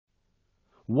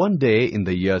One day in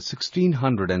the year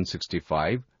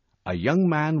 1665, a young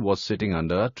man was sitting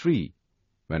under a tree,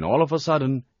 when all of a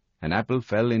sudden an apple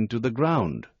fell into the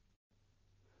ground.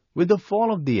 With the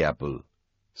fall of the apple,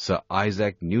 Sir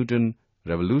Isaac Newton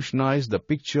revolutionized the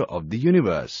picture of the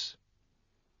universe.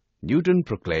 Newton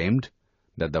proclaimed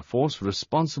that the force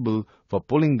responsible for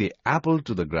pulling the apple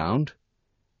to the ground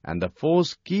and the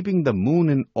force keeping the moon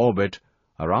in orbit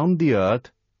around the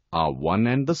earth are one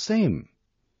and the same.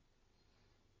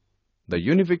 The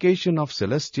unification of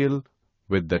celestial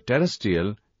with the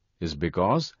terrestrial is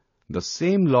because the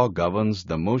same law governs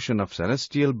the motion of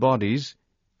celestial bodies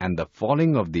and the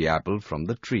falling of the apple from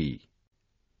the tree.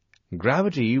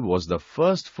 Gravity was the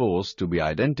first force to be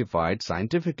identified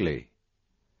scientifically.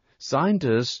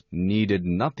 Scientists needed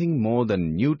nothing more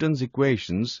than Newton's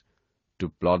equations to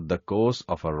plot the course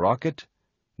of a rocket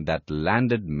that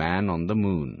landed man on the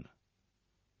moon.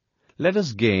 Let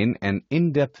us gain an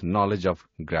in-depth knowledge of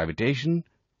gravitation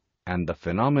and the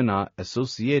phenomena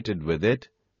associated with it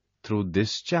through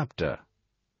this chapter.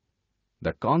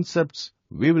 The concepts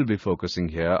we will be focusing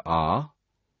here are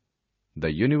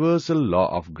the universal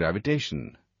law of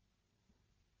gravitation,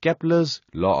 Kepler's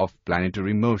law of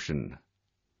planetary motion,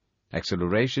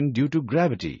 acceleration due to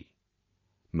gravity,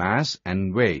 mass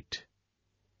and weight,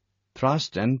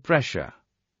 thrust and pressure,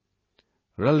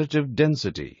 relative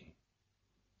density,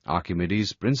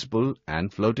 Archimedes' principle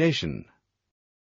and flotation.